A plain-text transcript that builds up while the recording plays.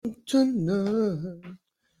tonight.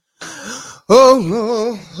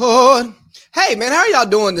 Oh Lord. Hey man, how are y'all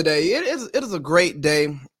doing today? It is a great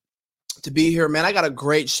day to be here, man. I got a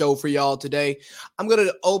great show for y'all today. I'm going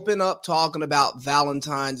to open up talking about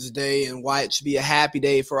Valentine's Day and why it should be a happy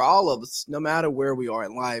day for all of us, no matter where we are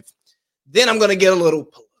in life. Then I'm going to get a little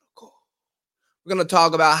political. We're going to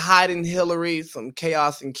talk about hiding Hillary, some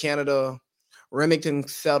chaos in Canada, Remington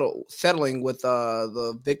settling with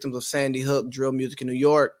the victims of Sandy Hook, drill music in New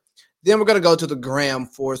York. Then we're going to go to the gram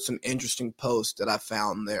for some interesting posts that I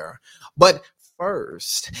found there. But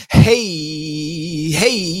first, hey,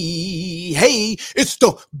 it's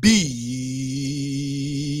the big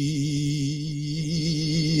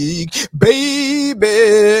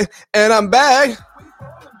baby, and I'm back.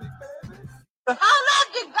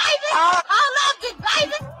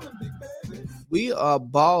 We are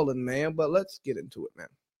balling, man, but let's get into it, man.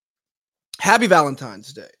 Happy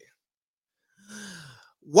Valentine's Day.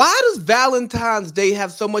 Why does Valentine's Day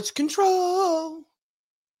have so much control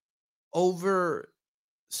over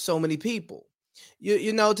so many people?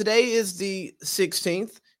 You know, today is the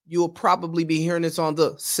 16th. You will probably be hearing this on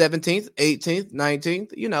the 17th, 18th,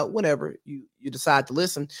 19th, you know, whenever you decide to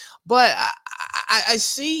listen. But I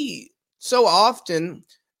see so often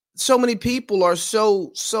so many people are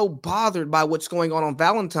so bothered by what's going on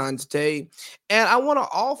Valentine's Day. And I want to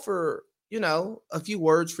offer, you know, a few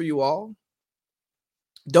words for you all.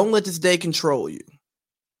 Don't let this day control you.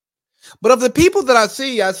 But of the people that I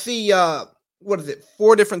see, what is it?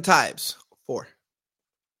 4 different types. 4.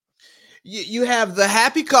 You have the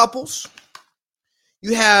happy couples.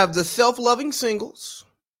 You have the self-loving singles.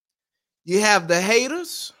 You have the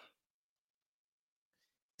haters.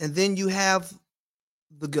 And then you have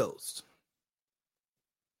the ghost.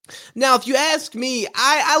 Now, if you ask me,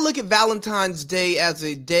 I look at Valentine's Day as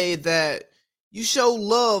a day that you show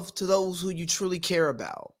love to those who you truly care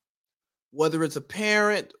about, whether it's a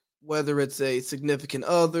parent, whether it's a significant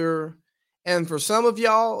other, and for some of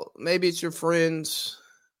y'all, maybe it's your friends,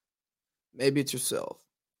 maybe it's yourself.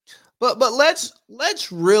 But let's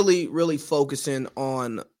really focus in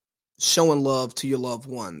on showing love to your loved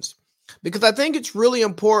ones, because I think it's really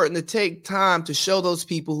important to take time to show those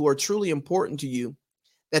people who are truly important to you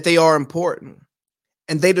that they are important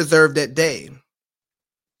and they deserve that day.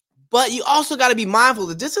 But you also got to be mindful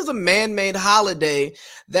that this is a man-made holiday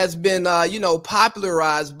that's been,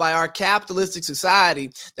 popularized by our capitalistic society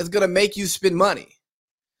that's going to make you spend money.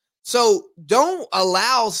 So don't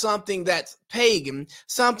allow something that's pagan,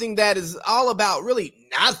 something that is all about really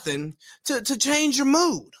nothing, to change your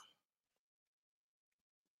mood.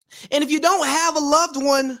 And if you don't have a loved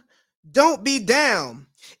one, don't be down.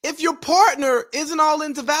 If your partner isn't all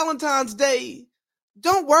into Valentine's Day,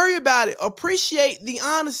 don't worry about it. Appreciate the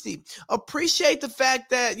honesty. Appreciate the fact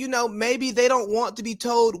that, you know, maybe they don't want to be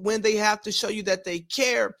told when they have to show you that they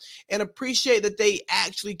care, and appreciate that they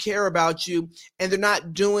actually care about you and they're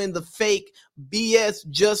not doing the fake BS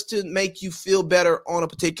just to make you feel better on a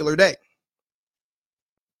particular day.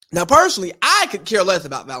 Now, personally, I could care less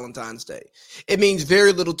about Valentine's Day. It means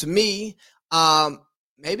very little to me.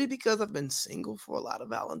 Maybe because I've been single for a lot of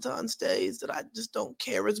Valentine's days that I just don't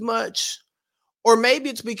care as much. Or maybe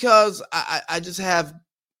it's because I just have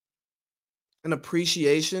an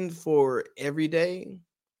appreciation for every day,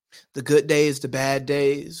 the good days, the bad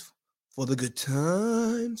days, for the good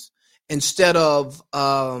times, instead of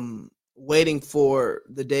waiting for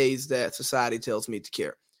the days that society tells me to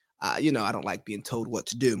care. I don't like being told what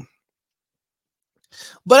to do.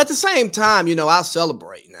 But at the same time, I'll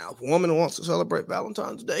celebrate. Now, if a woman wants to celebrate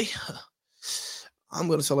Valentine's Day, I'm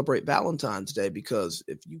going to celebrate Valentine's Day, because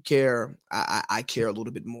if you care, I care a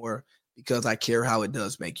little bit more, because I care how it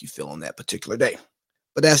does make you feel on that particular day.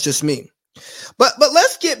 But that's just me. But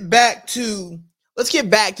let's get back to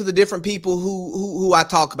the different people who I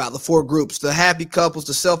talk about, the 4 groups: the happy couples,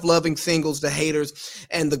 the self-loving singles, the haters,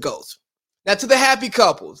 and the ghosts. Now, to the happy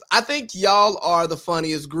couples, I think y'all are the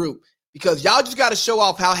funniest group, because y'all just got to show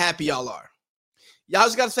off how happy y'all are. Y'all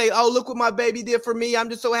just got to say, oh, look what my baby did for me. I'm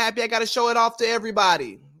just so happy. I got to show it off to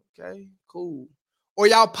everybody. Okay, cool. Or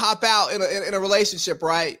y'all pop out in a relationship,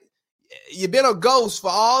 right? You've been a ghost for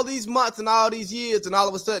all these months and all these years, and all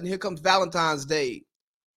of a sudden, here comes Valentine's Day.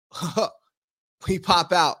 We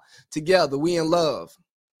pop out together. We in love.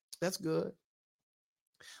 That's good.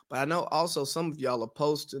 But I know also some of y'all are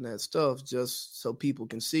posting that stuff just so people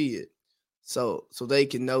can see it. So they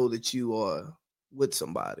can know that you are with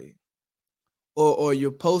somebody. Or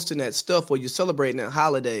you're posting that stuff, or you're celebrating that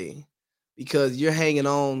holiday because you're hanging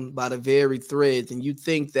on by the very threads, and you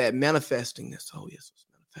think that manifesting this, oh yes, it's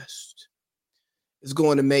manifest, is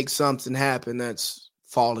going to make something happen that's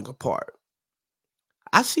falling apart.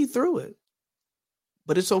 I see through it,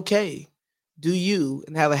 but it's okay. Do you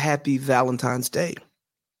and have a happy Valentine's Day.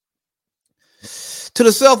 To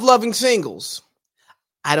the self-loving singles,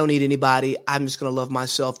 I don't need anybody. I'm just going to love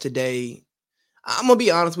myself today. I'm going to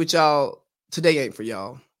be honest with y'all. Today ain't for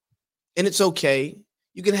y'all. And it's okay.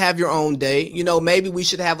 You can have your own day. Maybe we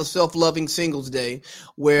should have a self-loving singles day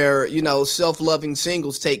where, self-loving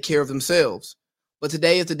singles take care of themselves. But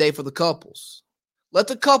today is the day for the couples. Let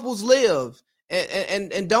the couples live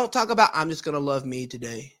and don't talk about, I'm just going to love me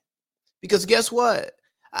today. Because guess what?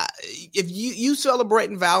 If you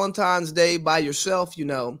celebrating Valentine's Day by yourself,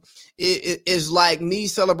 it is like me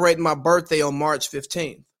celebrating my birthday on March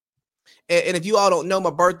 15th. And if you all don't know, my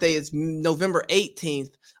birthday is November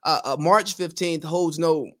 18th. March 15th holds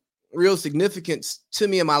no real significance to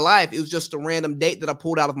me in my life. It was just a random date that I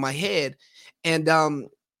pulled out of my head. And I'm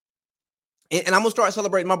going to start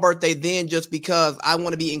celebrating my birthday then just because I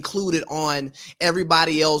want to be included on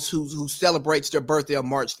everybody else who celebrates their birthday on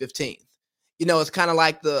March 15th. It's kind of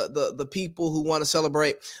like the people who want to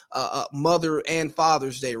celebrate Mother and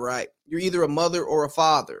Father's Day, right? You're either a mother or a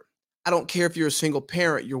father. I don't care if you're a single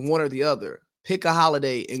parent. You're one or the other. Pick a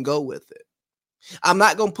holiday and go with it. I'm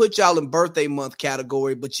not going to put y'all in birthday month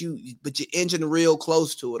category, but you're inching real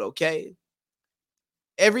close to it, okay?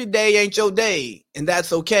 Every day ain't your day, and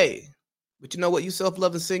that's okay. But you know what, you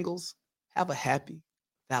self-loving singles? Have a happy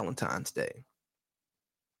Valentine's Day.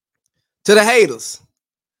 To the haters.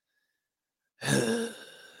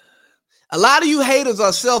 A lot of you haters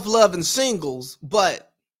are self-loving singles,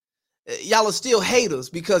 but y'all are still haters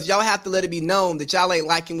because y'all have to let it be known that y'all ain't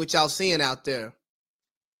liking what y'all seeing out there.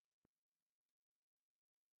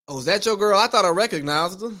 Oh, is that your girl? I thought I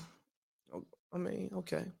recognized her. I mean,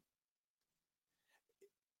 okay.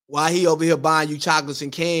 While he over here buying you chocolates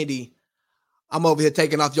and candy, I'm over here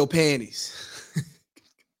taking off your panties.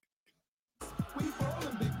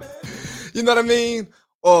 You know what I mean?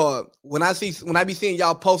 Or when I be seeing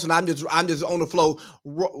y'all posting, I'm just on the floor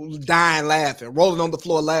dying laughing, rolling on the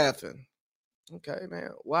floor laughing. Okay,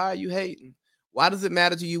 man. Why are you hating? Why does it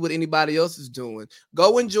matter to you what anybody else is doing?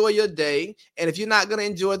 Go enjoy your day. And if you're not going to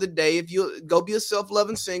enjoy the day, if you go be a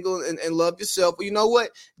self-loving single and love yourself, well, you know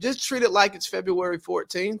what? Just treat it like it's February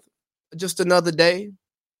 14th, just another day.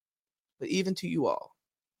 But even to you all,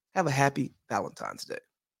 have a happy Valentine's Day.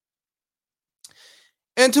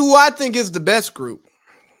 And to who I think is the best group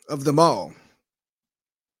of them all,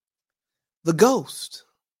 the Ghost.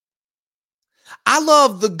 I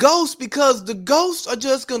love the Ghost because the Ghosts are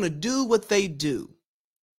just going to do what they do.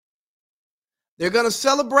 They're going to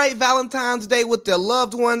celebrate Valentine's Day with their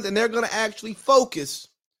loved ones, and they're going to actually focus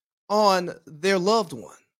on their loved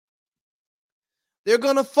one. They're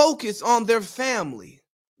going to focus on their family.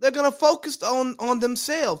 They're going to focus on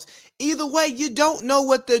themselves. Either way, you don't know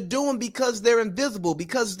what they're doing because they're invisible,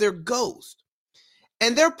 because they're ghosts.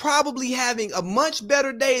 And they're probably having a much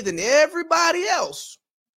better day than everybody else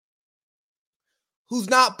who's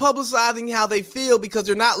not publicizing how they feel because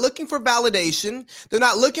they're not looking for validation. They're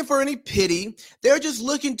not looking for any pity. They're just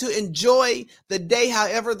looking to enjoy the day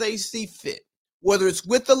however they see fit. Whether it's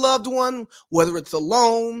with a loved one, whether it's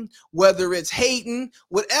alone, whether it's hating,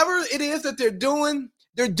 whatever it is that they're doing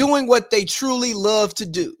what they truly love to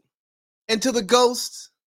do. And to the Ghosts,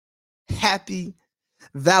 happy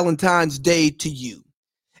Valentine's Day to you.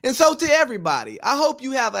 And so to everybody, I hope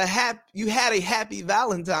you had a happy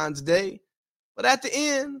Valentine's Day. But at the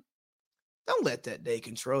end, don't let that day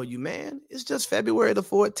control you, man. It's just February the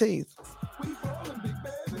 14th.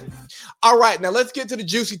 All right, now let's get to the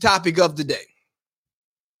juicy topic of the day.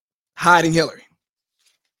 Hiding Hillary.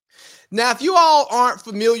 Now, if you all aren't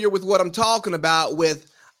familiar with what I'm talking about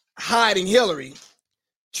with hiding Hillary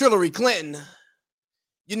Clinton,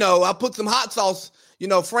 I put some hot sauce,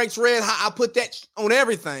 Frank's Red Hot, I put that on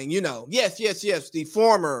everything, Yes, the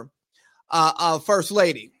former First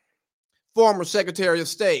Lady, former Secretary of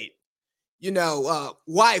State,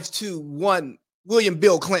 wife to one William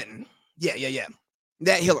Bill Clinton. Yeah.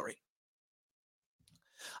 That Hillary.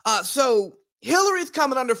 So Hillary's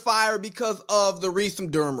coming under fire because of the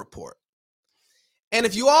recent Durham report. And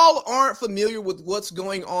if you all aren't familiar with what's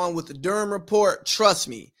going on with the Durham report, trust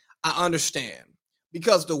me, I understand.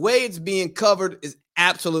 Because the way it's being covered is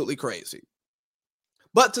absolutely crazy.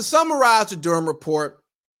 But to summarize the Durham report,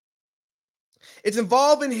 it's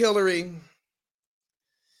involving Hillary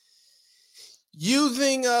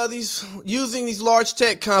using these large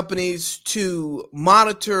tech companies to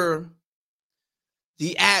monitor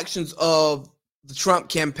the actions of the Trump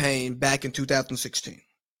campaign back in 2016.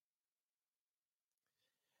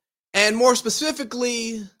 And more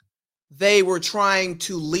specifically, they were trying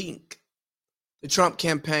to link the Trump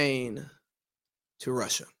campaign to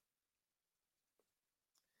Russia.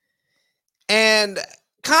 And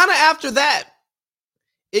kind of after that,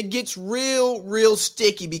 it gets real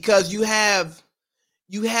sticky because you have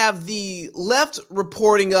the left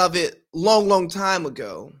reporting of it long time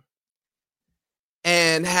ago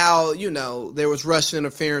and how, there was Russian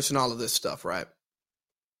interference and all of this stuff, right?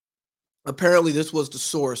 Apparently this was the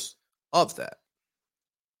source of that.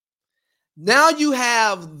 Now you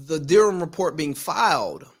have the Durham report being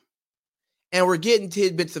filed, and we're getting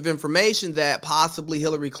tidbits of information that possibly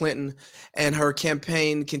Hillary Clinton and her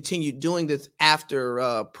campaign continued doing this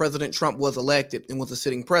after President Trump was elected and was a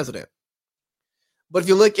sitting president. But if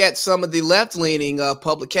you look at some of the left-leaning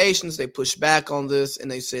publications, they push back on this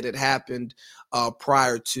and they said it happened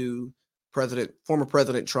prior to former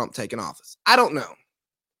President Trump taking office. I don't know.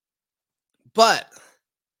 But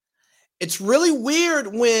it's really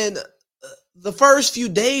weird when the first few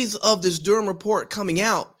days of this Durham report coming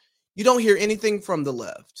out, you don't hear anything from the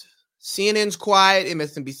left. CNN's quiet,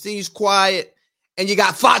 MSNBC's quiet, and you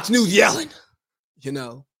got Fox News yelling.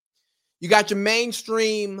 You got your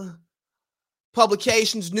mainstream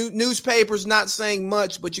publications, newspapers not saying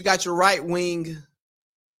much, but you got your right-wing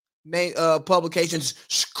publications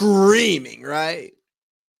screaming, right?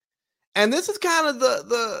 And this is kind of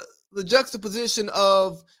the juxtaposition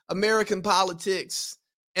of American politics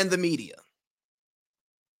and the media.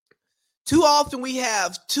 Too often we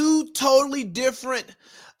have two totally different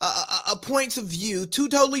points of view, two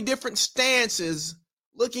totally different stances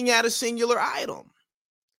looking at a singular item.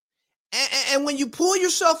 And when you pull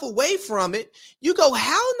yourself away from it, you go,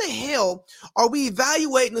 how in the hell are we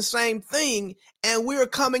evaluating the same thing and we're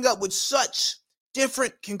coming up with such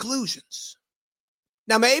different conclusions?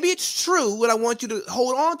 Now, maybe it's true, and I want you to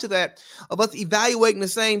hold on to that, of us evaluating the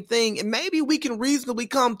same thing, and maybe we can reasonably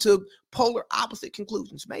come to polar opposite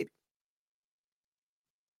conclusions, maybe.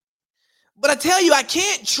 But I tell you, I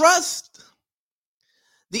can't trust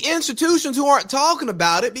the institutions who aren't talking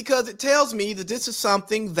about it because it tells me that this is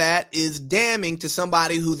something that is damning to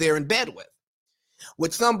somebody who they're in bed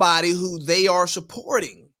with somebody who they are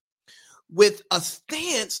supporting, with a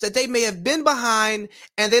stance that they may have been behind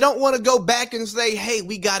and they don't want to go back and say, hey,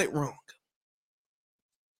 we got it wrong.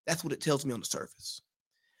 That's what it tells me on the surface.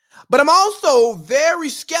 But I'm also very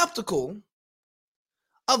skeptical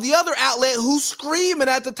of the other outlet who's screaming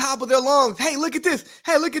at the top of their lungs, hey, look at this.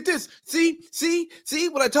 Hey, look at this. See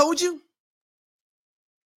what I told you?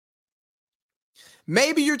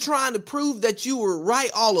 Maybe you're trying to prove that you were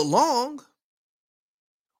right all along.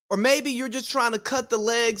 Or maybe you're just trying to cut the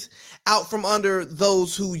legs out from under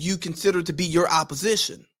those who you consider to be your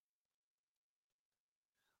opposition.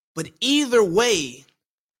 But either way,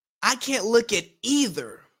 I can't look at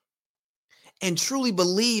either and truly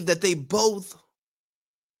believe that they both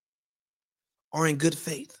are in good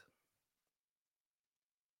faith.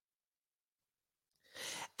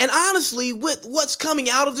 And honestly, with what's coming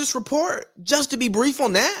out of this report, just to be brief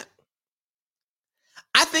on that,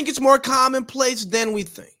 I think it's more commonplace than we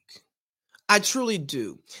think. I truly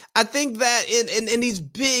do. I think that in these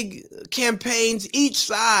big campaigns, each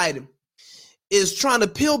side is trying to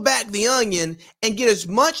peel back the onion and get as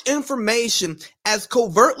much information as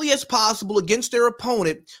covertly as possible against their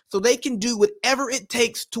opponent so they can do whatever it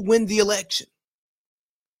takes to win the election.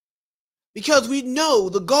 Because we know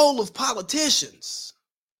the goal of politicians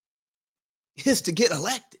is to get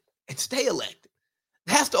elected and stay elected.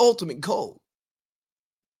 That's the ultimate goal.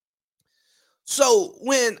 So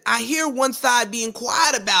when I hear one side being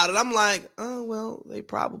quiet about it, I'm like, oh, well, they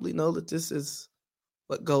probably know that this is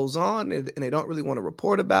what goes on and they don't really want to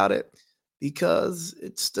report about it because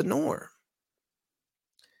it's the norm.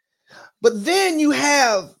 But then you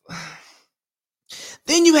have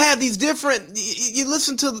these different, you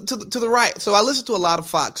listen to the right. So I listen to a lot of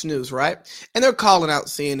Fox News, right? And they're calling out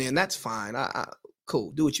CNN. That's fine.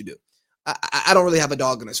 Cool. Do what you do. I don't really have a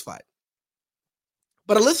dog in this fight.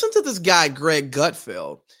 But I listened to this guy, Greg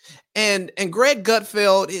Gutfeld, and Greg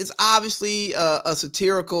Gutfeld is obviously a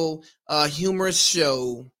satirical, humorous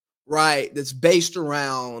show, right, that's based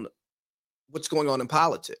around what's going on in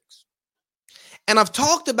politics. And I've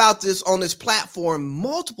talked about this on this platform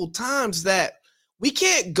multiple times that we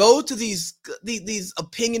can't go to these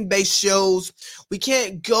opinion-based shows. We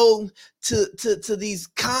can't go to these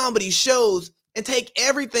comedy shows and take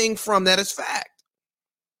everything from that as fact.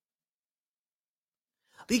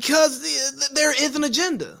 Because there is an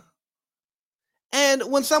agenda. And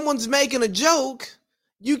when someone's making a joke,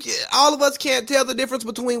 all of us can't tell the difference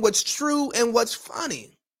between what's true and what's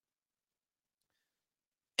funny.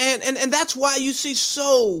 And that's why you see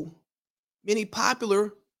so many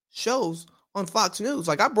popular shows on Fox News.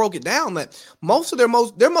 Like I broke it down that most of their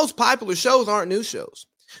most popular shows aren't news shows.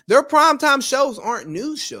 Their primetime shows aren't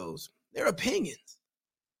news shows. They're opinions.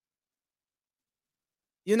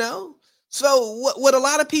 You know? So what a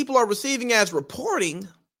lot of people are receiving as reporting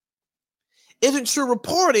isn't true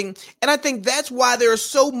reporting. And I think that's why there is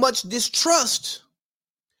so much distrust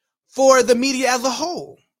for the media as a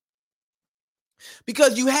whole.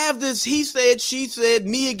 Because you have this he said, she said,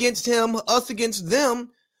 me against him, us against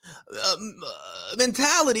them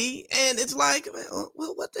mentality. And it's like,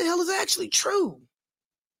 well, what the hell is actually true?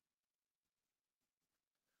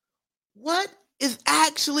 What is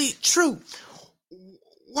actually true?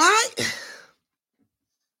 Why?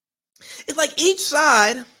 It's like each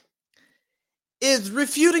side is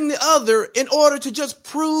refuting the other in order to just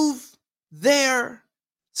prove their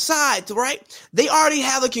side, right? They already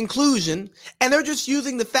have a conclusion and they're just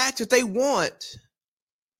using the facts that they want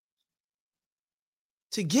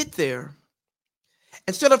to get there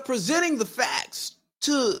instead of presenting the facts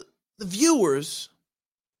to the viewers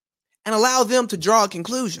and allow them to draw a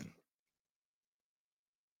conclusion.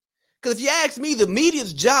 Because if you ask me, the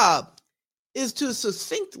media's job is to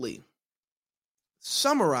succinctly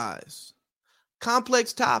summarize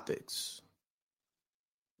complex topics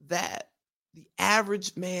that the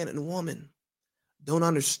average man and woman don't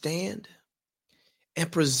understand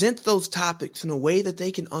and present those topics in a way that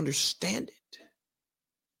they can understand it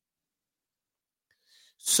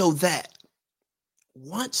so that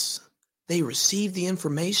once they receive the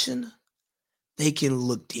information, they can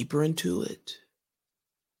look deeper into it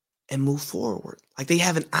and move forward. Like they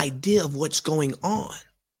have an idea of what's going on.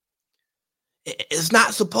 It's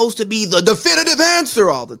not supposed to be the definitive answer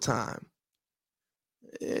all the time.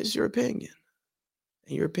 It's your opinion.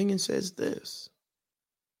 And your opinion says this.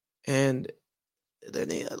 And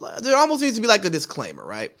there almost needs to be like a disclaimer,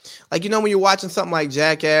 right? Like, when you're watching something like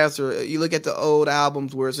Jackass or you look at the old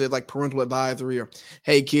albums where it says like parental advisory or,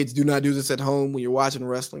 hey, kids, do not do this at home when you're watching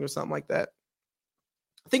wrestling or something like that.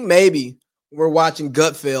 I think maybe we're watching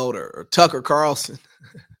Gutfeld or Tucker Carlson.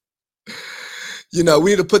 We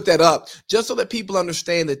need to put that up just so that people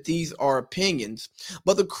understand that these are opinions.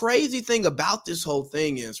 But the crazy thing about this whole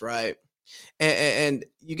thing is, right, and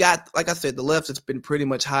you got, like I said, the left has been pretty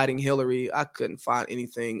much hiding Hillary. I couldn't find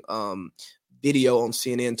anything video on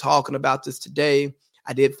CNN talking about this today.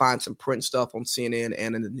 I did find some print stuff on CNN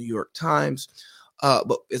and in the New York Times,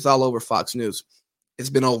 but it's all over Fox News. It's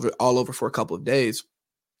been all over for a couple of days.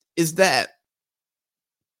 Is that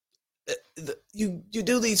you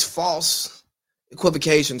do these false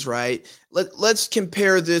equivocations, right? Let's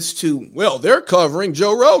compare this to, well, they're covering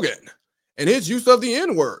Joe Rogan and his use of the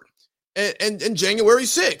N-word and January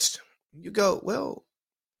 6th. You go, well,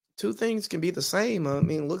 two things can be the same. I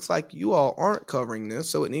mean, it looks like you all aren't covering this,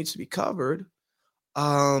 so it needs to be covered.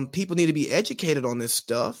 People need to be educated on this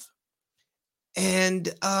stuff.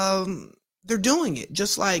 And they're doing it.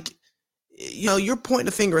 Just like, you're pointing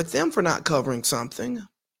a finger at them for not covering something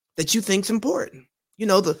that you think's important.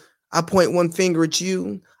 I point one finger at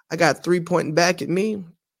you. I got three pointing back at me.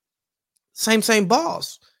 Same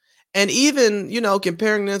boss. And even,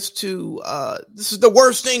 comparing this to, this is the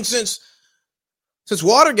worst thing since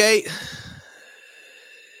Watergate.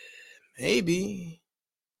 Maybe.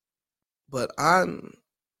 But I'm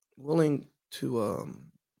willing to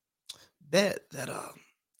bet that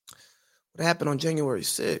what happened on January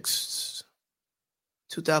 6th,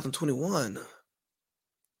 2021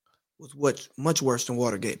 was much worse than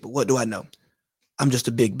Watergate. But what do I know? I'm just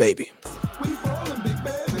a big baby.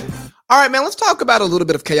 All right, man, let's talk about a little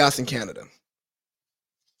bit of chaos in Canada.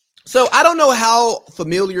 So I don't know how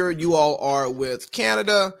familiar you all are with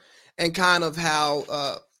Canada and kind of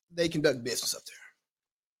how they conduct business up there.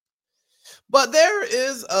 But there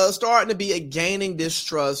is starting to be a gaining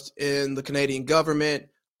distrust in the Canadian government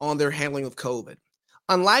on their handling of COVID.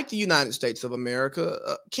 Unlike the United States of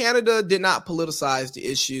America, Canada did not politicize the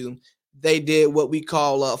issue. They did what we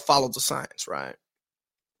call follow the science, right?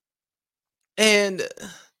 And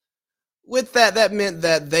with that meant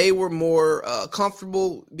that they were more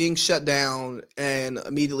comfortable being shut down and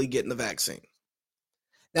immediately getting the vaccine.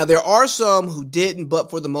 Now, there are some who didn't, but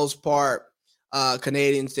for the most part,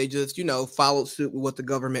 Canadians, they just, followed suit with what the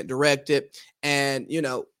government directed and,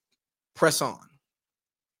 press on.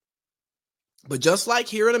 But just like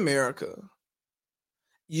here in America,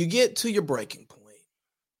 you get to your breaking point.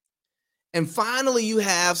 And finally, you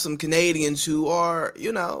have some Canadians who are,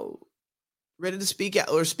 ready to speak out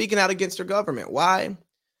or speaking out against their government. Why?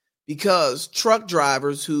 Because truck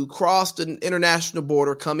drivers who crossed an international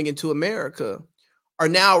border coming into America are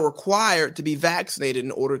now required to be vaccinated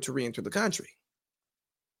in order to re-enter the country.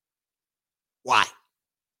 Why?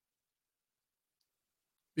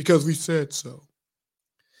 because we said so.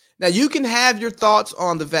 Now, you can have your thoughts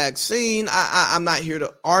on the vaccine. I'm not here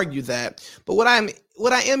to argue that. But what I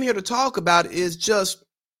am here to talk about is just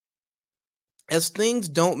as things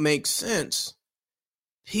don't make sense,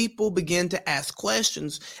 people begin to ask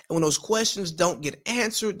questions. And when those questions don't get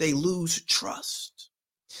answered, they lose trust.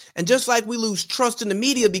 And just like we lose trust in the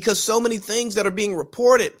media because so many things that are being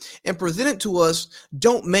reported and presented to us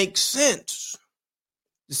don't make sense,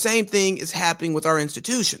 the same thing is happening with our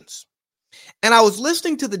institutions. And I was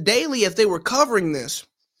listening to the Daily as they were covering this.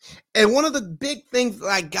 And one of the big things that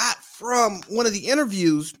I got from one of the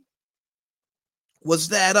interviews was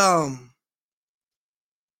that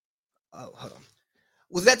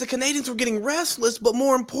the Canadians were getting restless, but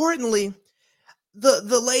more importantly,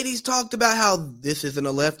 the ladies talked about how this isn't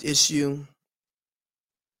a left issue.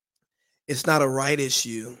 It's not a right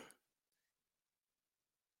issue.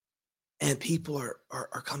 And people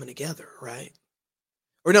are coming together, right?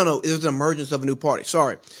 Or no, it was an emergence of a new party.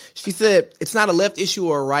 Sorry. She said it's not a left issue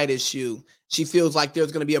or a right issue. She feels like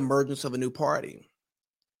there's going to be emergence of a new party.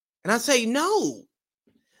 And I say, no,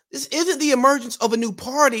 this isn't the emergence of a new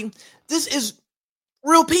party. This is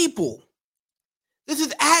real people. This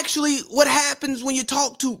is actually what happens when you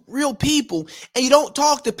talk to real people and you don't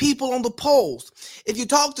talk to people on the poles. If you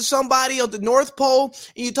talk to somebody at the North Pole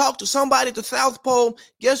and you talk to somebody at the South Pole,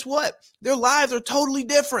 guess what? Their lives are totally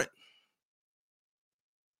different.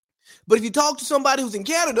 But if you talk to somebody who's in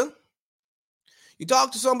Canada, you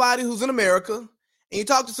talk to somebody who's in America, and you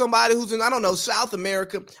talk to somebody who's in, I don't know, South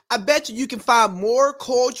America, I bet you can find more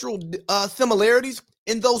cultural similarities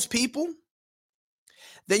in those people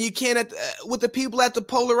than you can with the people at the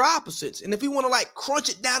polar opposites. And if we want to like crunch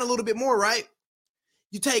it down a little bit more, right?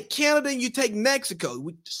 You take Canada and you take Mexico.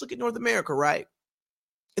 We just look at North America, right?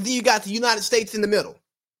 And then you got the United States in the middle.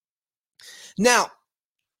 Now,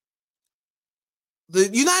 the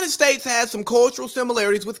United States has some cultural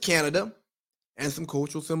similarities with Canada and some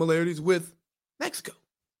cultural similarities with Mexico.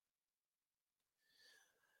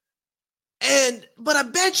 But I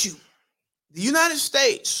bet you the United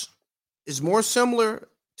States is more similar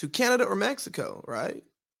to Canada or Mexico, right?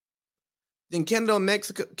 Than Canada and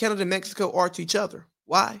Mexico are to each other.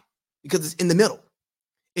 Why? Because it's in the middle.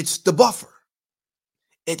 It's the buffer.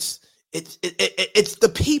 It's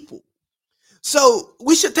the people. So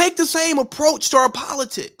we should take the same approach to our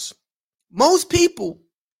politics. Most people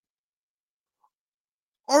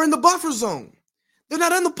are in the buffer zone. They're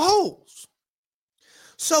not in the polls.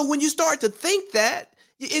 So when you start to think that,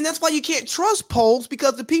 and that's why you can't trust polls,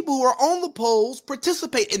 because the people who are on the polls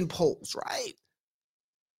participate in polls, right?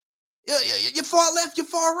 You're far left, you're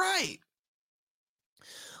far right.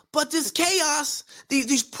 But this chaos,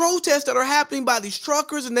 these protests that are happening by these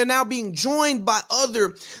truckers, and they're now being joined by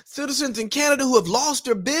other citizens in Canada who have lost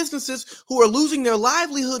their businesses, who are losing their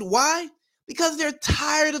livelihood. Why? Because they're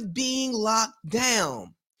tired of being locked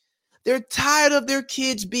down. They're tired of their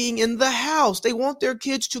kids being in the house. They want their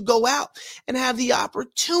kids to go out and have the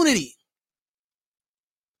opportunity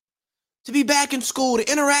to be back in school,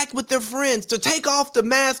 to interact with their friends, to take off the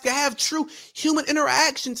mask, to have true human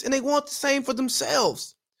interactions, and they want the same for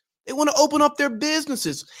themselves. They want to open up their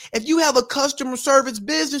businesses. If you have a customer service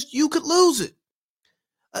business, you could lose it.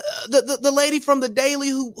 The lady from the Daily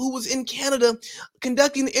who was in Canada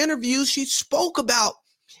conducting the interviews, she spoke about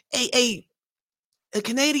a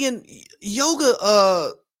Canadian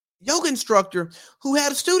yoga instructor who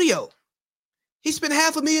had a studio. He spent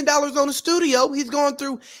 $500,000 on a studio. He's gone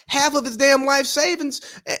through half of his damn life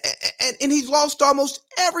savings, and he's lost almost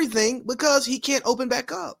everything because he can't open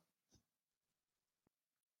back up.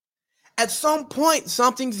 At some point,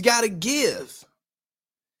 something's got to give.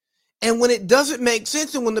 And when it doesn't make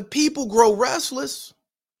sense, and when the people grow restless,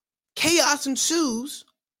 chaos ensues.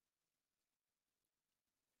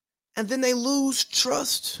 And then they lose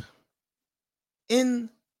trust in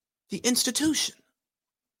the institution.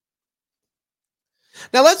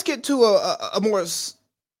 Now let's get to a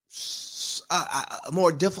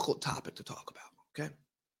more difficult topic to talk about, okay?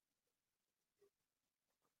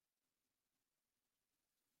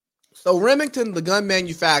 So Remington, the gun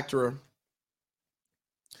manufacturer,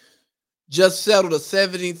 just settled a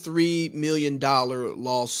 $73 million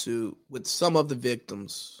lawsuit with some of the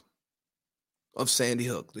victims of Sandy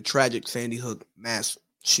Hook, the tragic Sandy Hook mass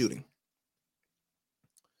shooting.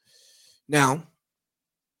 Now,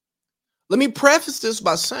 let me preface this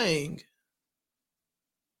by saying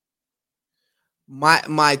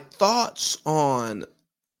my thoughts on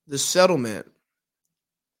the settlement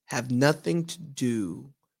have nothing to do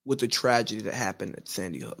with the tragedy that happened at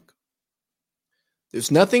Sandy Hook. There's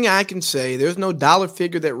nothing I can say. There's no dollar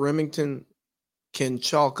figure that Remington can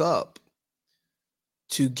chalk up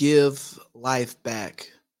to give life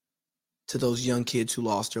back to those young kids who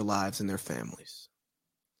lost their lives and their families.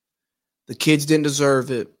 The kids didn't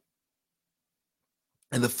deserve it,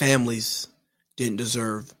 and the families didn't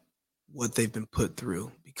deserve what they've been put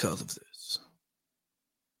through because of this.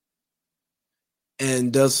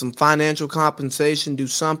 And does some financial compensation do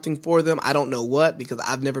something for them? I don't know what, because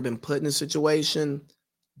I've never been put in a situation.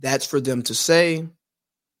 That's for them to say.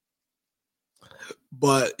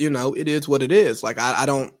 But, it is what it is. Like, I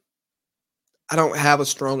don't have a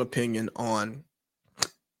strong opinion on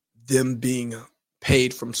them being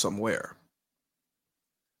paid from somewhere.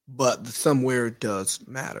 But the somewhere does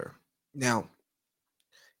matter. Now,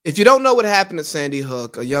 if you don't know what happened at Sandy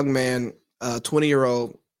Hook, a young man,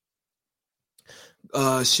 20-year-old,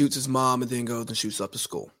 shoots his mom and then goes and shoots up the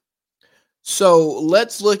school. So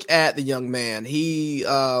let's look at the young man. He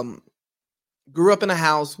grew up in a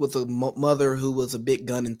house with a mother who was a big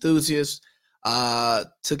gun enthusiast.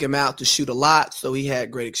 Took him out to shoot a lot, so he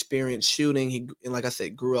had great experience shooting. And like I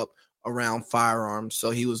said, grew up around firearms, so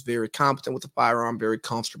he was very competent with the firearm, very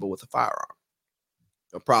comfortable with the firearm.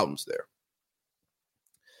 No problems there.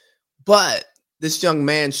 But this young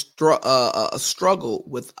man struggled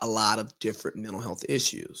with a lot of different mental health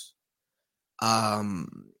issues.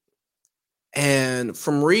 And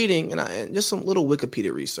from reading and just some little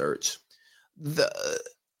Wikipedia research,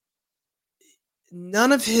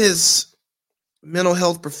 none of his mental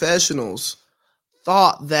health professionals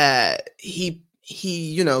thought that he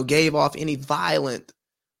gave off any violent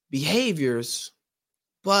behaviors,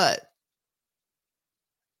 but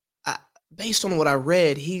based on what I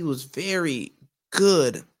read, he was very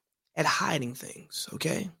good at hiding things,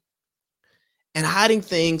 okay? And hiding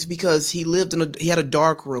things because he had a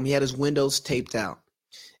dark room. He had his windows taped out,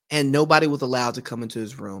 and nobody was allowed to come into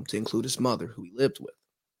his room, to include his mother, who he lived with.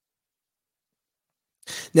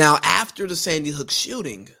 Now, after the Sandy Hook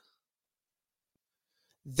shooting,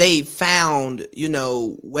 they found,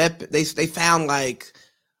 weapon. They found like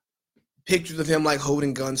pictures of him like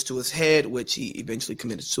holding guns to his head, which he eventually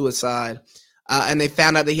committed suicide. And they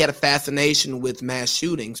found out that he had a fascination with mass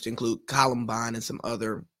shootings, to include Columbine and some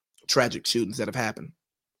other tragic shootings that have happened.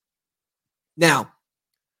 Now,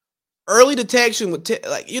 early detection would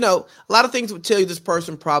a lot of things would tell you this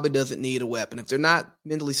person probably doesn't need a weapon. If they're not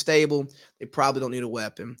mentally stable, they probably don't need a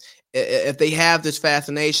weapon. If they have this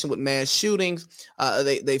fascination with mass shootings,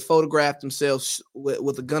 they photograph themselves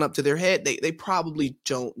with a gun up to their head, they probably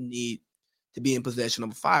don't need to be in possession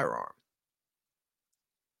of a firearm.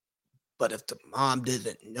 But if the mom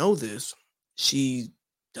doesn't know this, she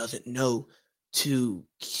doesn't know to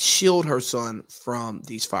shield her son from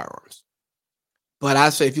these firearms. But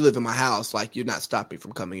I say, if you live in my house, like, you're not stopping me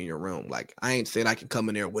from coming in your room. Like, I ain't saying I can come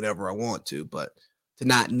in there whenever I want to, but to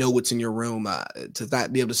not know what's in your room, to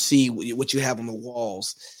not be able to see what you have on the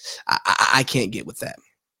walls, I can't get with that.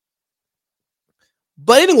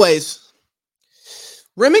 But anyways,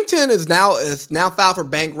 Remington is now filed for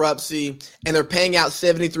bankruptcy, and they're paying out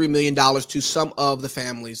 $73 million to some of the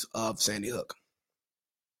families of Sandy Hook.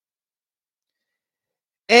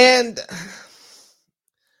 And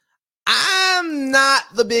I'm not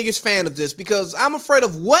the biggest fan of this, because I'm afraid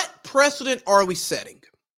of what precedent are we setting?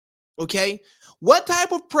 Okay? What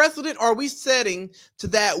type of precedent are we setting to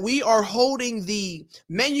that we are holding the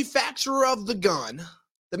manufacturer of the gun,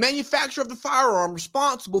 the manufacturer of the firearm,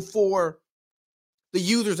 responsible for the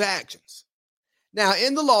user's actions? Now,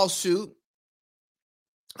 in the lawsuit,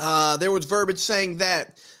 there was verbiage saying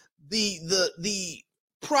that the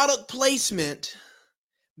product placement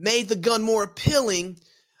made the gun more appealing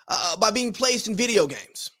by being placed in video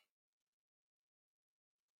games.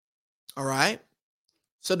 All right.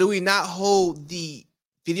 So do we not hold the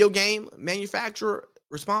video game manufacturer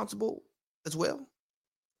responsible as well?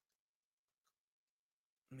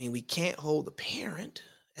 I mean, we can't hold the parent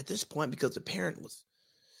at this point because the parent was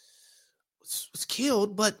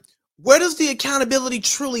killed, but where does the accountability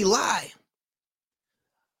truly lie?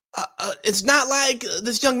 It's not like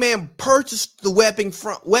this young man purchased the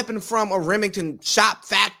weapon from a Remington shop,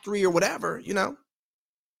 factory, or whatever,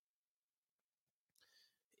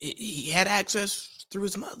 He had access through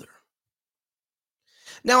his mother.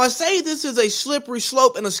 Now, I say this is a slippery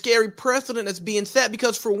slope and a scary precedent that's being set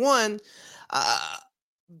because, for one,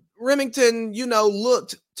 Remington,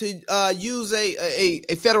 looked to use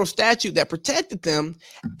a federal statute that protected them,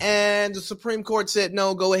 and the Supreme Court said,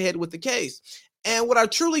 no, go ahead with the case. And what I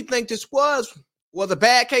truly think this was a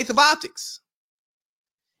bad case of optics.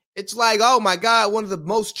 It's like, oh my God, one of the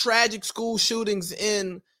most tragic school shootings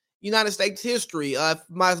in United States history. If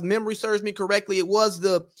my memory serves me correctly, it was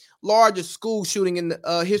the largest school shooting in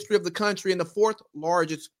the history of the country and the fourth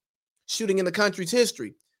largest shooting in the country's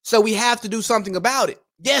history. So we have to do something about it.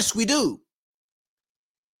 Yes, we do.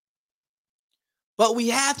 But we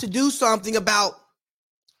have to do something about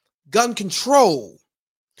gun control.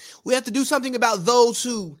 We have to do something about those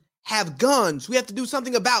who have guns. We have to do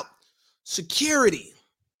something about security.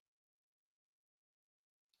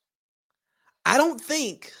 I don't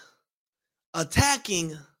think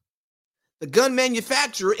attacking the gun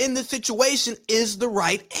manufacturer in this situation is the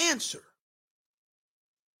right answer.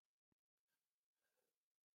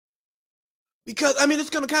 Because, I mean,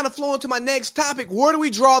 it's going to kind of flow into my next topic. Where do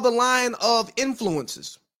we draw the line of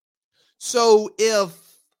influences? So if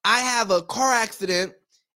I have a car accident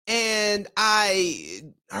and I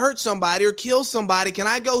hurt somebody or kill somebody, can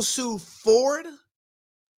I go sue Ford?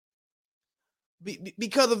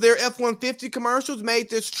 Because of their F-150 commercials made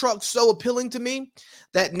this truck so appealing to me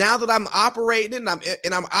that now that I'm operating and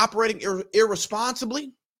I'm operating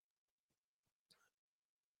irresponsibly,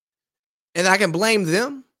 and I can blame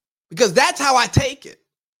them because that's how I take it.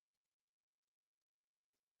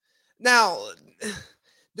 Now,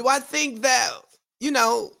 do I think that, you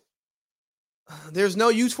know, there's no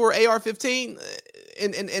use for AR-15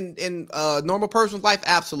 in normal person's life?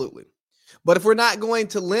 Absolutely. But if we're not going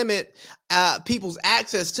to limit people's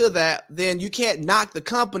access to that, then you can't knock the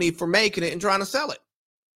company for making it and trying to sell it.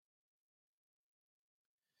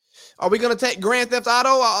 Are we going to take Grand Theft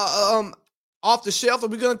Auto off the shelf? Are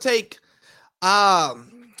we going to take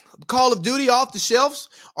Call of Duty off the shelves?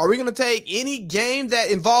 Are we going to take any game that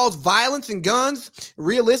involves violence and guns,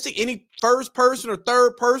 realistic, any first person or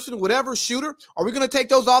third person, whatever shooter? Are we going to take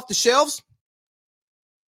those off the shelves?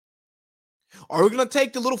 Are we going to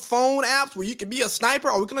take the little phone apps where you can be a sniper?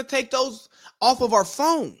 Are we going to take those off of our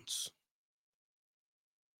phones?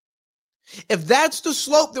 If that's the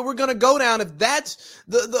slope that we're going to go down, if that's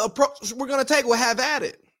the approach we're going to take, we'll have at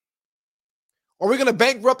it. Are we going to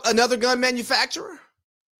bankrupt another gun manufacturer?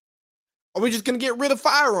 Are we just going to get rid of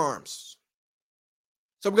firearms?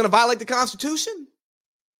 So we're going to violate the Constitution?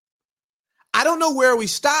 I don't know where we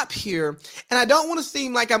stop here, and I don't want to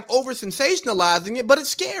seem like I'm over-sensationalizing it, but it's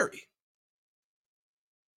scary.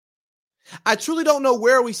 I truly don't know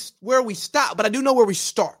where we stop, but I do know where we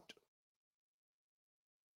start.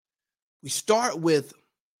 We start with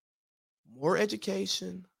more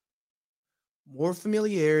education, more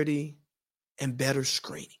familiarity, and better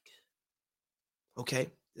screening. Okay?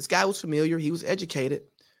 This guy was familiar, he was educated,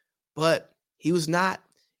 but he was not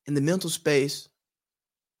in the mental space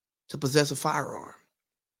to possess a firearm.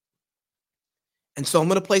 And so I'm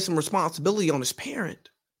going to place some responsibility on his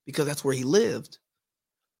parent, because that's where he lived,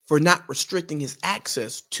 for not restricting his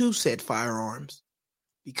access to said firearms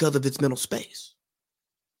because of its mental space.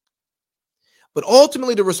 But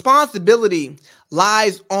ultimately, the responsibility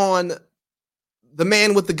lies on the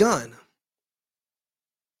man with the gun.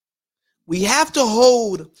 We have to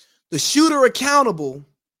hold the shooter accountable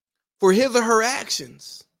for his or her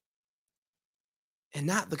actions and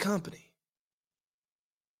not the company.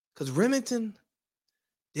 Because Remington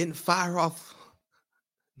didn't fire off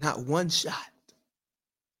not one shot.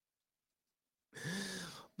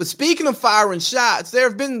 But speaking of firing shots, there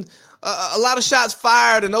have been a lot of shots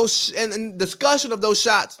fired, and and discussion of those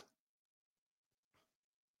shots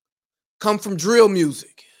come from drill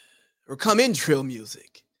music, or come in drill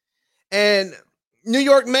music. And New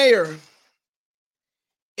York Mayor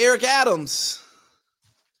Eric Adams,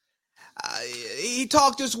 he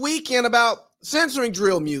talked this weekend about censoring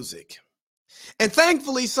drill music, and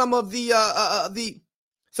thankfully, some of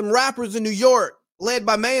some rappers in New York, led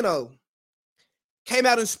by Mano, came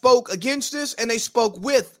out and spoke against this, and they spoke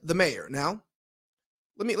with the mayor. Now,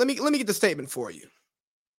 let me get the statement for you.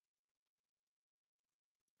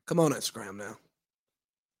 Come on, Instagram now.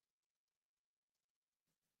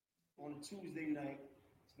 On Tuesday night,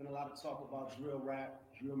 there's been a lot of talk about drill rap,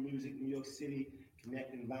 drill music, New York City,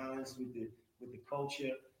 connecting violence with the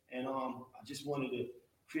culture, and I just wanted to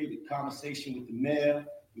create a conversation with the mayor.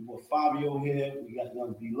 We brought Fabio here, we got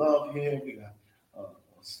Young B Love here, we got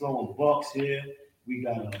Slow and Bucks here. We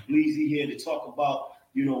got Bleezy here to talk about,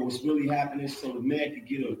 what's really happening, so the man could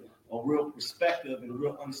get a real perspective and a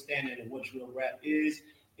real understanding of what drill rap is,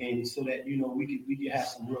 and so that, we could have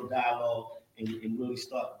some real dialogue and really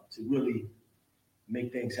start to really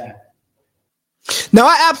make things happen. Now,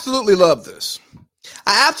 I absolutely love this.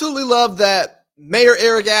 I absolutely love that Mayor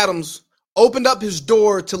Eric Adams opened up his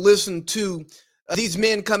door to listen to these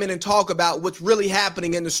men come in and talk about what's really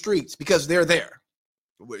happening in the streets, because they're there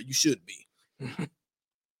where you should be.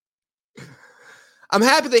 I'm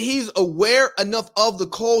happy that he's aware enough of the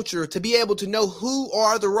culture to be able to know who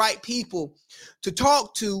are the right people to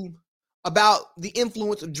talk to about the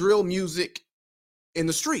influence of drill music in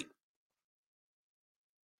the street.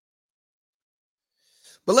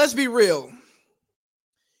 But let's be real.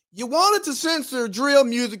 You wanted to censor drill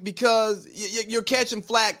music because you're catching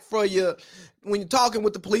flack for when you're talking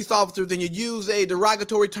with the police officers and you use a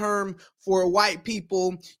derogatory term for white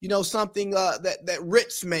people, something that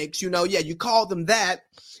Ritz makes, you call them that,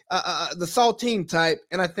 the saltine type.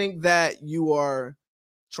 And I think that you are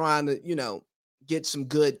trying to, get some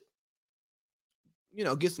good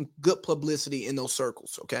publicity in those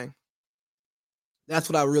circles. Okay. That's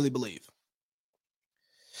what I really believe.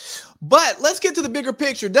 But let's get to the bigger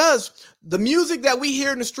picture. Does the music that we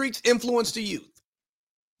hear in the streets influence the youth?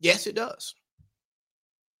 Yes, it does.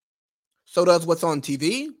 So does what's on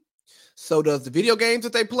TV. So does the video games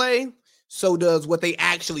that they play. So does what they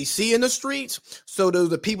actually see in the streets. So do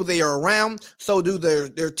the people they are around. So do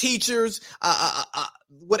their teachers,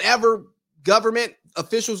 whatever government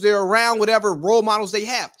officials they're around, whatever role models they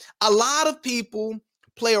have. A lot of people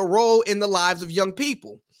play a role in the lives of young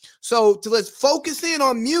people. So let's focus in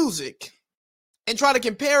on music and try to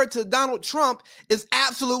compare it to Donald Trump is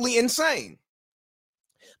absolutely insane.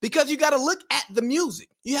 Because you got to look at the music.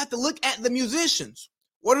 You have to look at the musicians.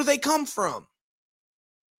 Where do they come from?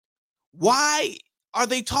 Why are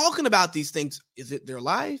they talking about these things? Is it their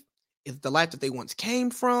life? Is it the life that they once came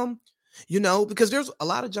from? Because there's a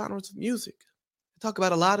lot of genres of music. They talk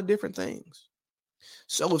about a lot of different things.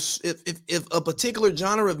 So if a particular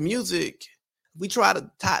genre of music, we try to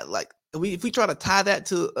tie if we try to tie that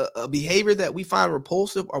to a behavior that we find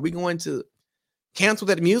repulsive, are we going to cancel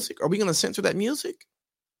that music? Are we going to censor that music?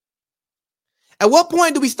 At what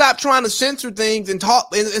point do we stop trying to censor things and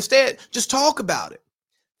instead just talk about it?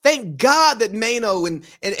 Thank God that Mano and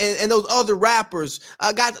those other rappers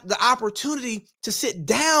got the opportunity to sit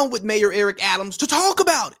down with Mayor Eric Adams to talk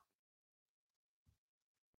about it.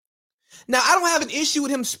 Now, I don't have an issue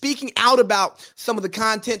with him speaking out about some of the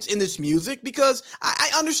contents in this music because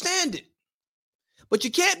I understand it. But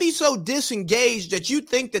you can't be so disengaged that you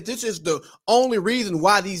think that this is the only reason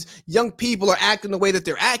why these young people are acting the way that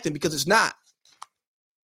they're acting, because it's not.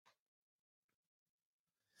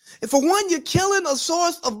 And for one, you're killing a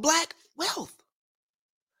source of black wealth.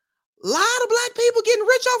 A lot of black people getting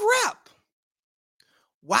rich off rap.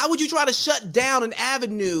 Why would you try to shut down an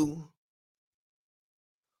avenue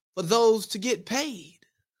for those to get paid?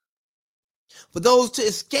 For those to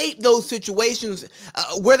escape those situations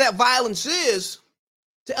where that violence is,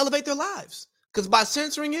 to elevate their lives? Because by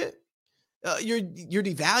censoring it, you're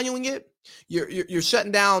devaluing it. You're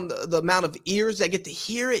shutting down the amount of ears that get to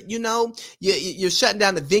hear it. You're shutting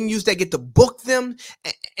down the venues that get to book them,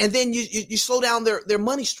 and then you slow down their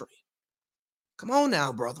money stream. Come on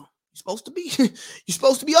now, brother. You're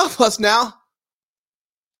supposed to be off us now.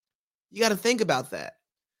 You got to think about that.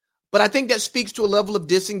 But I think that speaks to a level of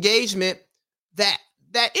disengagement that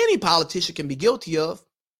any politician can be guilty of.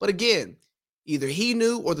 But again, either he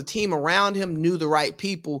knew or the team around him knew the right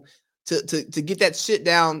people to get that sit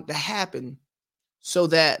down to happen so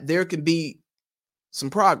that there can be some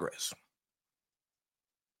progress.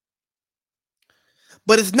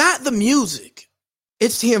 But it's not the music,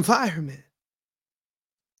 it's the environment.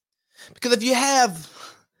 Because if you have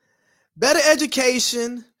better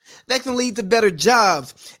education, that can lead to better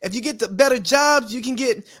jobs. If you get the better jobs, you can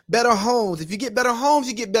get better homes. If you get better homes,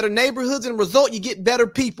 you get better neighborhoods, and result, you get better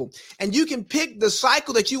people. And you can pick the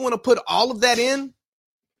cycle that you want to put all of that in.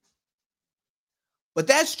 But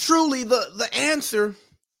that's truly the answer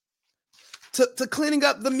to cleaning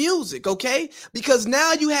up the music, okay? Because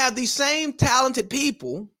now you have these same talented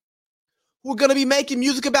people who are going to be making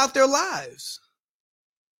music about their lives.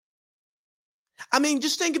 I mean,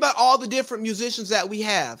 just think about all the different musicians that we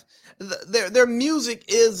have. Their music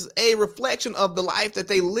is a reflection of the life that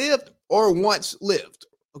they lived or once lived,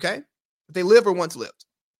 okay? They live or once lived.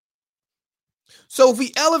 So if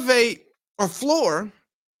we elevate our floor,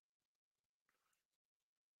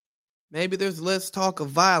 maybe there's less talk of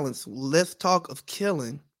violence, less talk of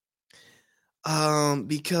killing,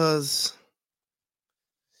 because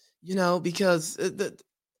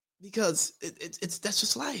that's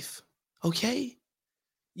just life, okay?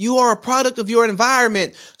 You are a product of your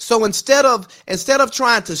environment. So instead of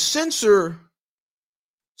trying to censor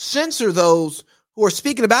those who are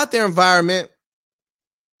speaking about their environment,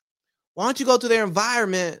 why don't you go to their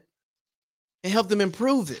environment and help them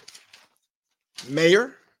improve it?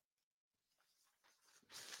 Mayor?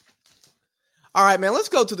 All right, man, let's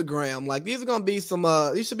go to the gram. These are going to be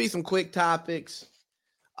these should be some quick topics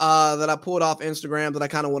that I pulled off Instagram that I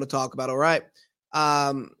kind of want to talk about, all right?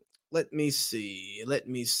 Let me see,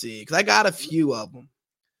 because I got a few of them.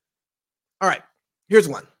 All right, here's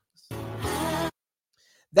one.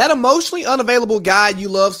 That emotionally unavailable guy you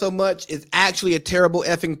love so much is actually a terrible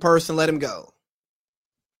effing person. Let him go.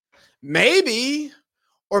 Maybe,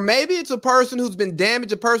 or maybe it's a person who's been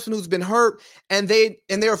damaged, a person who's been hurt, and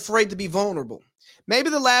they're afraid to be vulnerable. Maybe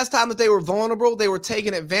the last time that they were vulnerable, they were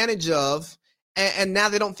taken advantage of, and now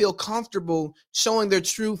they don't feel comfortable showing their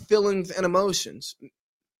true feelings and emotions.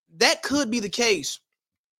 That could be the case.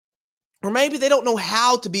 Or maybe they don't know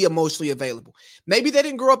how to be emotionally available. Maybe they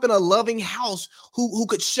didn't grow up in a loving house who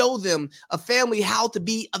could show them, a family, how to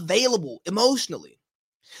be available emotionally.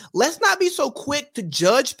 Let's not be so quick to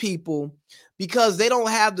judge people because they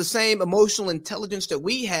don't have the same emotional intelligence that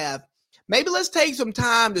we have. Maybe let's take some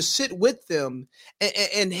time to sit with them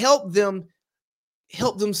and help them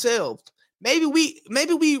help themselves. Maybe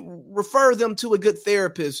we refer them to a good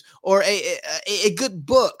therapist, or a good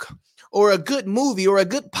book, or a good movie, or a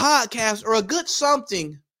good podcast, or a good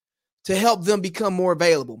something to help them become more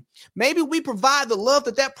available. Maybe we provide the love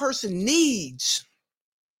that that person needs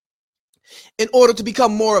in order to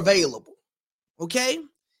become more available. Okay?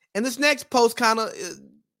 And this next post kind of,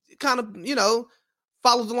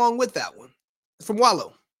 follows along with that one. It's from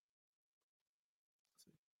Wallow.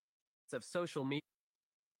 Of social media.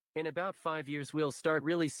 In about 5 years, we'll start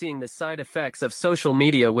really seeing the side effects of social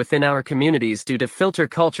media within our communities due to filter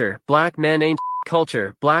culture. Black men ain't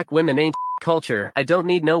culture. Black women ain't culture. I don't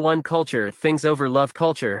need no one culture. Things over love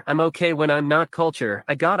culture. I'm okay when I'm not culture.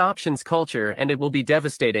 I got options culture, and it will be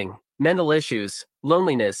devastating. Mental issues,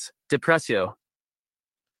 loneliness, depression.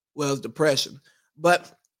 Well, it's depression.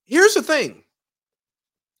 But here's the thing.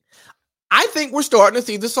 I think we're starting to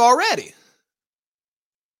see this already.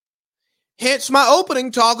 Hence my opening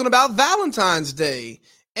talking about Valentine's Day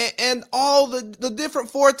and all the different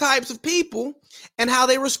 4 types of people and how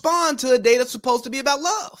they respond to a day that's supposed to be about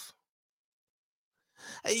love.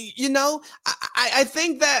 You know, I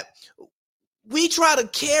think that we try to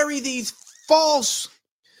carry these false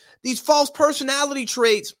personality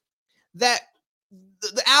traits that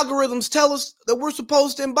the algorithms tell us that we're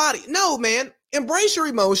supposed to embody. No, man, embrace your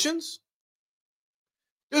emotions.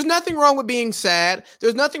 There's nothing wrong with being sad.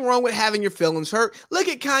 There's nothing wrong with having your feelings hurt. Look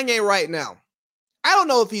at Kanye right now. I don't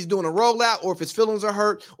know if he's doing a rollout or if his feelings are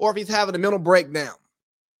hurt or if he's having a mental breakdown.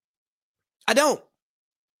 I don't.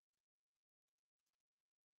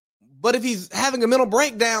 But if he's having a mental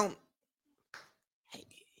breakdown,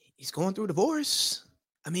 he's going through a divorce.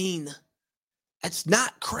 I mean, that's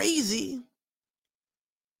not crazy.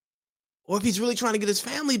 Or if he's really trying to get his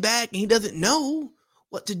family back and he doesn't know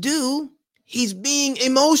what to do, he's being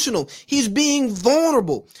emotional. He's being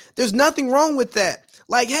vulnerable. There's nothing wrong with that.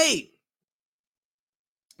 Like, hey,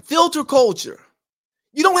 filter culture.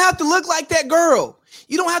 You don't have to look like that girl.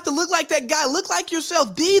 You don't have to look like that guy. Look like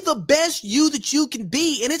yourself. Be the best you that you can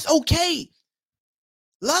be, and it's okay.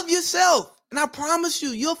 Love yourself, and I promise you,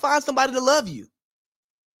 you'll find somebody to love you.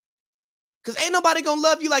 Because ain't nobody going to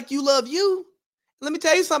love you like you love you. Let me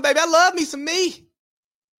tell you something, baby. I love me some me.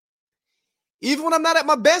 Even when I'm not at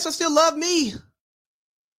my best, I still love me.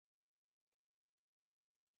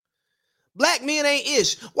 Black men ain't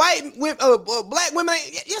ish. Black women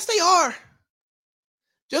ain't. Yes, they are.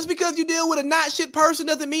 Just because you deal with a not shit person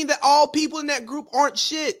doesn't mean that all people in that group aren't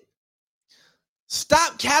shit.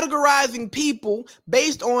 Stop categorizing people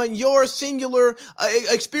based on your singular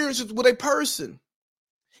experiences with a person.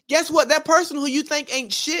 Guess what? That person who you think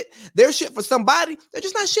ain't shit, they're shit for somebody. They're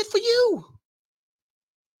just not shit for you.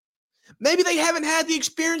 Maybe they haven't had the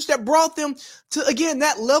experience that brought them to, again,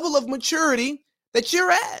 that level of maturity that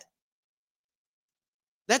you're at.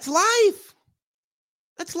 That's life.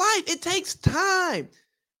 That's life. It takes time.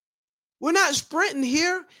 We're not sprinting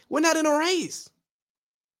here. We're not in a race.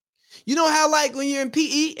 You know how, like, when you're in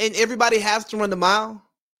PE and everybody has to run the mile?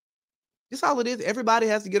 That's all it is. Everybody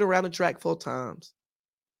has to get around the track 4 times.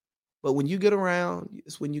 But when you get around,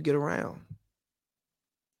 it's when you get around.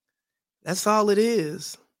 That's all it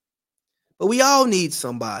is. But we all need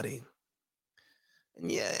somebody.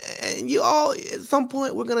 And yeah, and you all, at some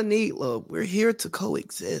point, we're going to need love. We're here to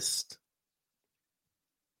coexist.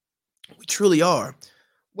 We truly are.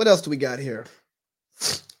 What else do we got here?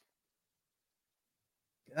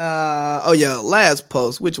 Last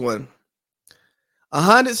post. Which one?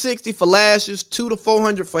 160 for lashes, 200 to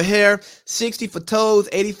 400 for hair, 60 for toes,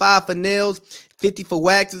 85 for nails, 50 for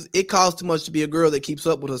waxes. It costs too much to be a girl that keeps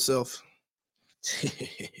up with herself.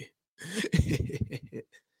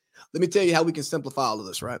 Let me tell you how we can simplify all of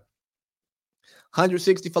this, right?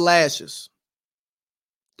 160 for lashes.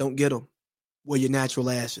 Don't get them. Wear your natural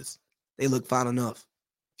lashes. They look fine enough.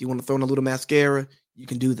 If you want to throw in a little mascara, you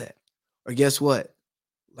can do that. Or guess what?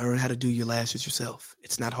 Learn how to do your lashes yourself.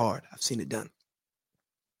 It's not hard. I've seen it done.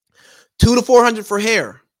 200 to 400 for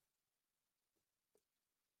hair.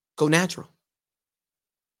 Go natural.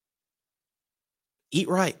 Eat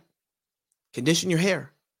right. Condition your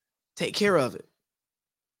hair. Take care of it.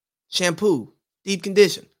 Shampoo. Deep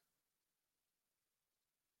condition.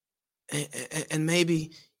 And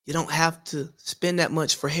maybe you don't have to spend that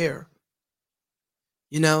much for hair.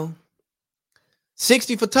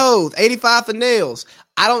 60 for toes, 85 for nails.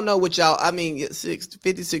 I don't know what y'all, 50,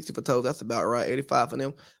 60 for toes. That's about right. 85 for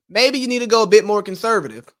nails. Maybe you need to go a bit more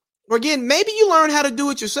conservative. Or again, maybe you learn how to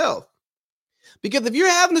do it yourself. Because if you're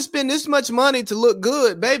having to spend this much money to look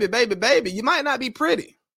good, baby, you might not be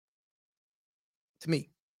pretty. To me.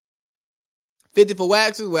 50 for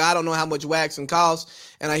waxes. Well, I don't know how much waxing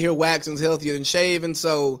costs. And I hear waxing's healthier than shaving.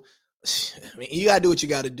 So, you got to do what you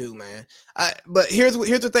got to do, man. But here's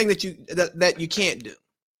the thing that you can't do.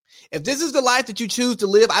 If this is the life that you choose to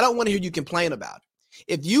live, I don't want to hear you complain about it.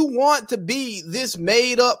 If you want to be this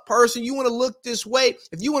made up person, you want to look this way,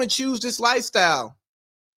 if you want to choose this lifestyle,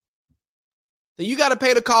 then you got to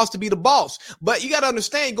pay the cost to be the boss. But you got to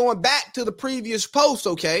understand, going back to the previous post,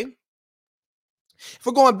 okay? If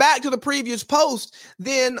we're going back to the previous post,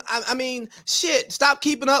 then, stop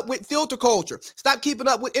keeping up with filter culture. Stop keeping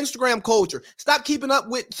up with Instagram culture. Stop keeping up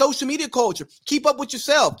with social media culture. Keep up with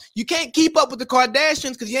yourself. You can't keep up with the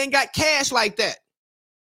Kardashians because you ain't got cash like that.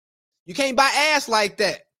 You can't buy ass like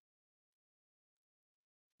that.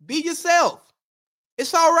 Be yourself.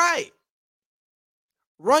 It's all right.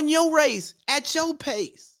 Run your race at your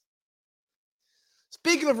pace.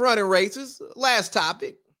 Speaking of running races, last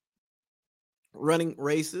topic. Running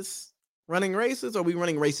races? Are we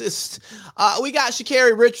running racist? We got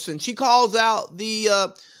Sha'Carri Richardson. She calls out the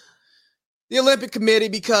Olympic Committee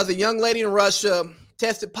because a young lady in Russia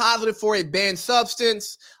tested positive for a banned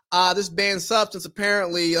substance. This banned substance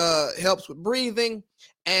apparently helps with breathing.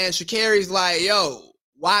 And Sha'Carri's like, yo,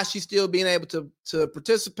 why is she still being able to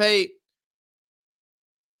participate?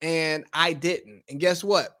 And I didn't. And guess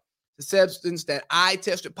what? The substance that I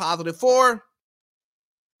tested positive for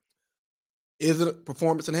isn't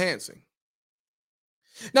performance enhancing.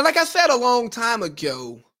 Now, like I said a long time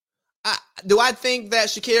ago, do I think that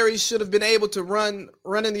Sha'Carri should have been able to run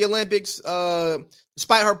in the Olympics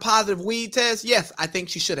despite her positive weed test? Yes, I think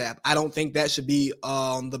she should have. I don't think that should be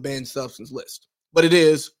on the banned substance list, but it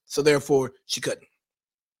is, so therefore she couldn't.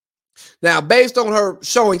 Now, based on her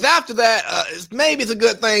showings after that, maybe it's a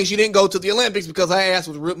good thing she didn't go to the Olympics because her ass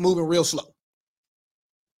was moving real slow.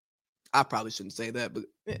 I probably shouldn't say that, but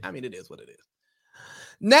it is what it is.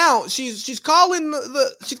 Now she's calling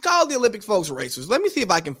the Olympic folks racers. Let me see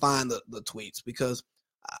if I can find the tweets because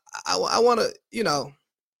I want to,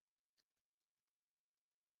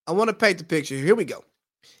 I want to paint the picture. Here we go.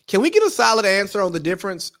 Can we get a solid answer on the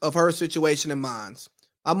difference of her situation and mine?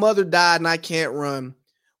 My mother died and I can't run.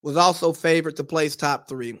 Was also favored to place top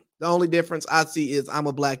 3. The only difference I see is I'm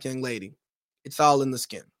a black young lady. It's all in the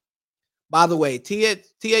skin. By the way,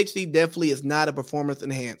 THC definitely is not a performance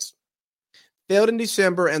enhanced. Failed in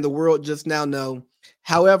December and the world just now know.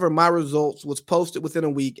 However, my results was posted within a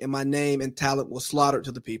week and my name and talent was slaughtered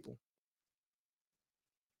to the people.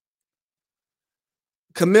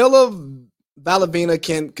 Camila Valavina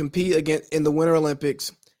can compete again in the Winter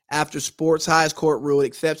Olympics after sports highest court ruled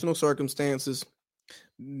exceptional circumstances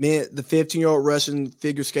meant the 15-year-old Russian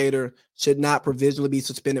figure skater should not provisionally be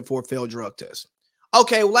suspended for a failed drug test.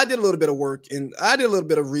 Okay, well, I did a little bit of work and I did a little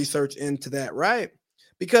bit of research into that, right?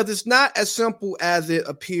 Because it's not as simple as it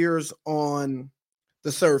appears on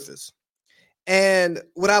the surface. And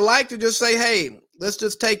would I like to just say, hey, let's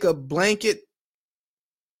just take a blanket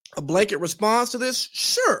response to this?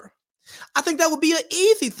 Sure. I think that would be an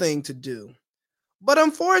easy thing to do. But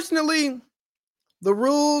unfortunately, the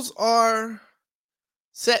rules are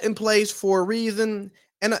set in place for a reason.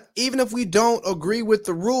 And even if we don't agree with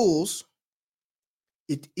the rules,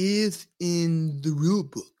 it is in the rule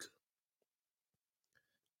book.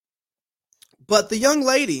 But the young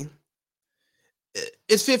lady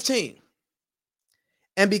is 15.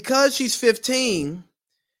 And because she's 15,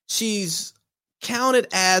 she's counted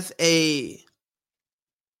as a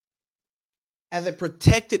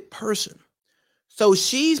protected person. So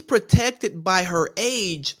she's protected by her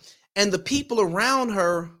age, and the people around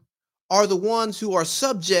her are the ones who are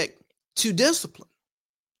subject to discipline.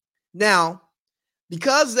 Now,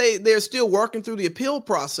 because they're still working through the appeal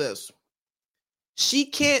process, she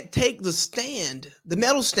can't take the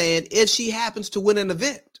medal stand, if she happens to win an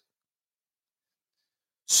event.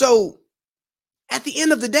 So at the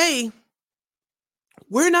end of the day,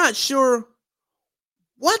 we're not sure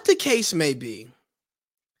what the case may be.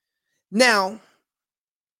 Now,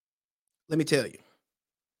 let me tell you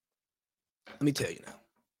now.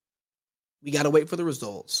 We got to wait for the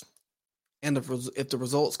results. And if the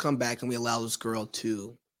results come back and we allow this girl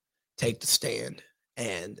to take the stand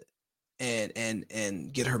and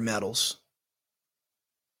and get her medals.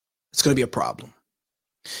 It's going to be a problem.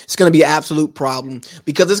 It's going to be an absolute problem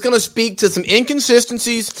because it's going to speak to some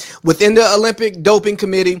inconsistencies within the Olympic Doping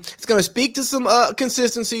Committee. It's going to speak to some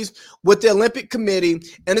consistencies with the Olympic Committee,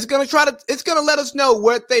 and it's going to let us know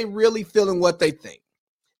what they really feel and what they think.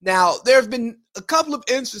 Now, there's been a couple of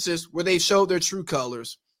instances where they showed their true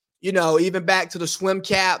colors, even back to the swim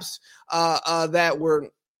caps that were,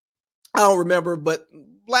 I don't remember, but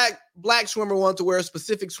black swimmer wanted to wear a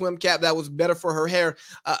specific swim cap that was better for her hair.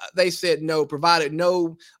 They said no, provided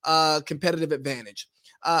no competitive advantage.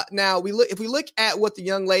 Now, if we look at what the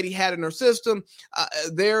young lady had in her system,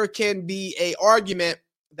 there can be an argument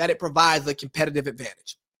that it provides a competitive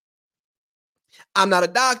advantage. I'm not a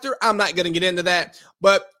doctor. I'm not going to get into that.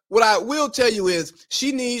 But what I will tell you is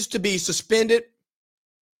she needs to be suspended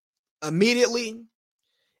immediately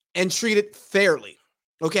and treated fairly.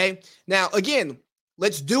 Okay. Now, again,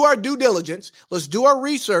 let's do our due diligence. Let's do our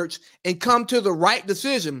research and come to the right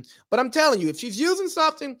decision. But I'm telling you, if she's using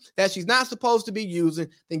something that she's not supposed to be using,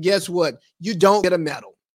 then guess what? You don't get a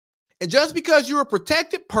medal. And just because you're a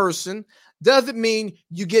protected person doesn't mean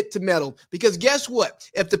you get to medal. Because guess what?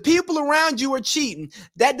 If the people around you are cheating,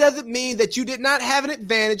 that doesn't mean that you did not have an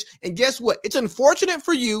advantage. And guess what? It's unfortunate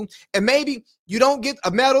for you. And maybe you don't get a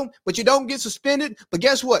medal, but you don't get suspended. But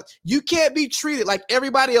guess what? You can't be treated like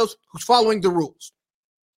everybody else who's following the rules.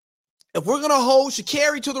 If we're going to hold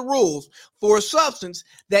Sha'Carri to the rules for a substance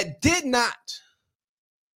that did not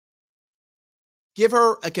give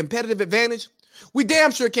her a competitive advantage, we damn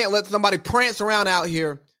sure can't let somebody prance around out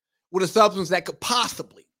here with a substance that could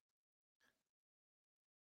possibly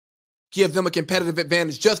give them a competitive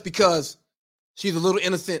advantage just because she's a little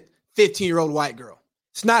innocent 15-year-old white girl.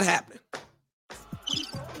 It's not happening.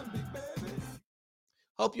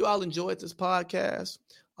 Hope you all enjoyed this podcast.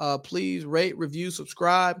 Please rate, review,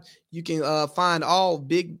 subscribe. You can find all of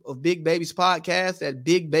Big Baby's podcasts at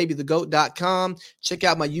bigbabythegoat.com. Check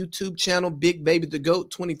out my YouTube channel, Big Baby the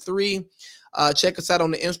Goat 23. Check us out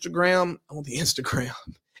on the Instagram,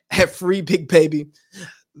 at Free Big Baby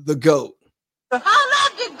the Goat. I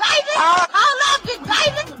love you, baby. I love you,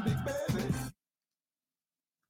 baby.